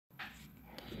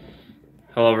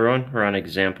Hello everyone, we're on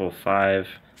example 5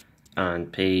 on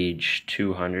page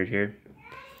 200 here.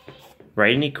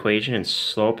 Write an equation in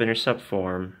slope-intercept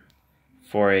form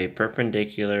for a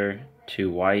perpendicular to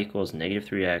y equals negative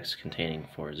 3x containing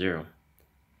 4, 0.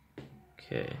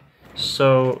 Okay,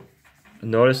 so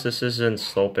notice this is in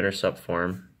slope-intercept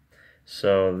form.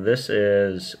 So this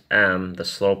is m, the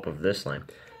slope of this line.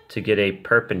 To get a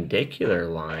perpendicular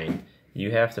line,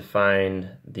 you have to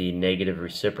find the negative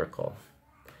reciprocal.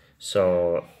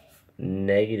 So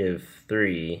negative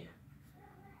 3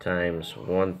 times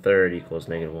 1/3 equals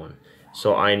negative 1.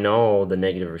 So I know the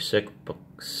negative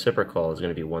reciprocal is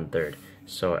going to be 1/3.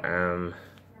 So m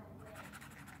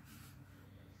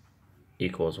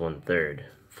equals 1/3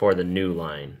 for the new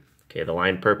line. Okay, the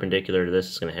line perpendicular to this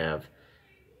is going to have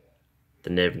the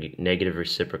negative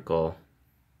reciprocal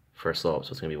for a slope,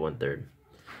 so it's going to be 1/3.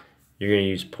 You're going to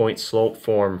use point slope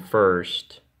form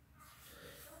first.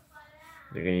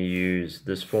 You're going to use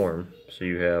this form, so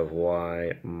you have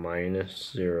y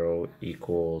minus 0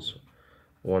 equals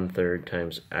 1/3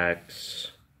 times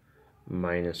x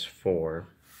minus 4.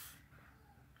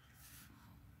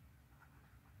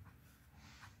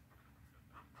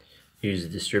 Use the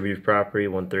distributive property,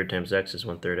 1/3 times x is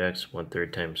 1/3 x,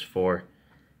 1/3 times 4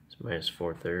 is minus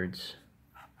 4/3.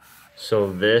 So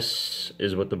this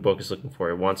is what the book is looking for.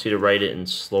 It wants you to write it in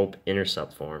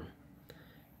slope-intercept form.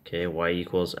 Okay, y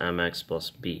equals mx plus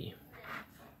b.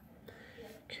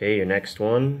 Okay, your next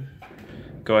one.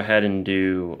 Go ahead and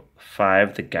do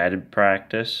 5, the guided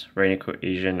practice. Write an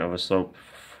equation of a slope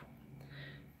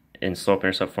in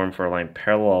slope-intercept form for a line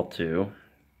parallel to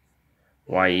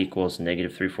y equals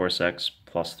negative 3/4 x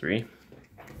plus 3.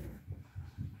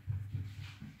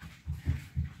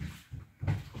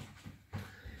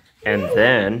 And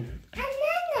then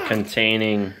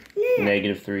containing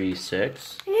negative 3,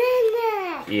 6.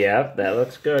 Yep, that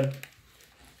looks good.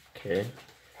 Okay,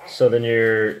 so then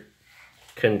you're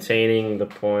containing the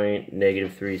point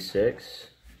negative 3,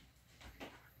 6.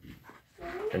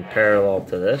 And parallel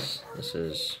to this, this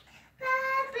is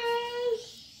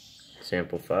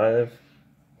example 5.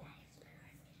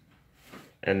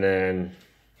 And then,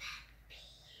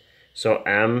 so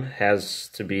m has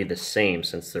to be the same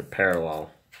since they're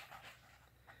parallel.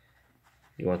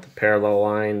 You want the parallel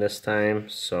line this time,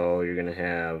 so you're going to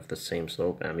have the same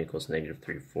slope, m equals negative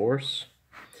 3/4.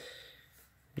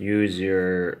 Use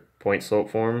your point slope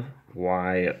form,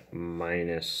 y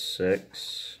minus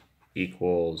 6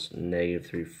 equals negative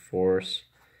 3/4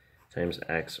 times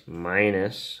x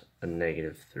minus a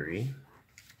negative 3.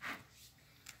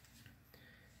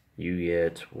 You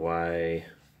get y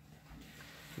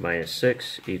minus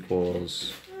 6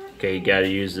 equals, okay, you got to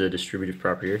use the distributive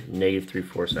property here, negative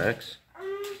 3/4 x.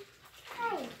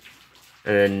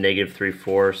 And then negative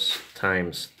 3/4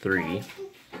 times 3.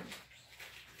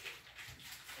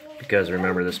 Because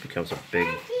remember, this becomes a big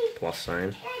plus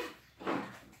sign.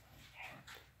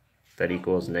 That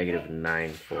equals negative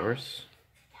 9/4.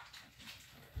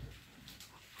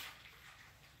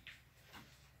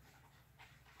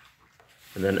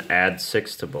 And then add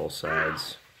 6 to both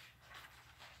sides.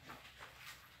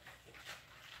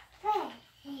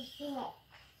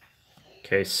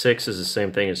 Okay, 6 is the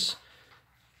same thing as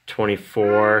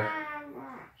 24.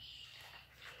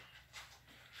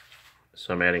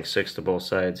 So I'm adding 6 to both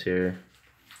sides here.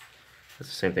 That's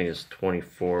the same thing as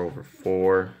 24 over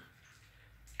 4.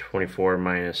 24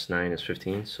 minus 9 is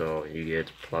 15, so you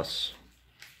get plus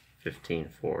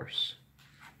 15/4.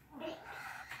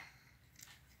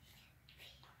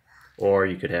 Or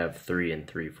you could have 3 and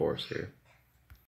 3/4 here.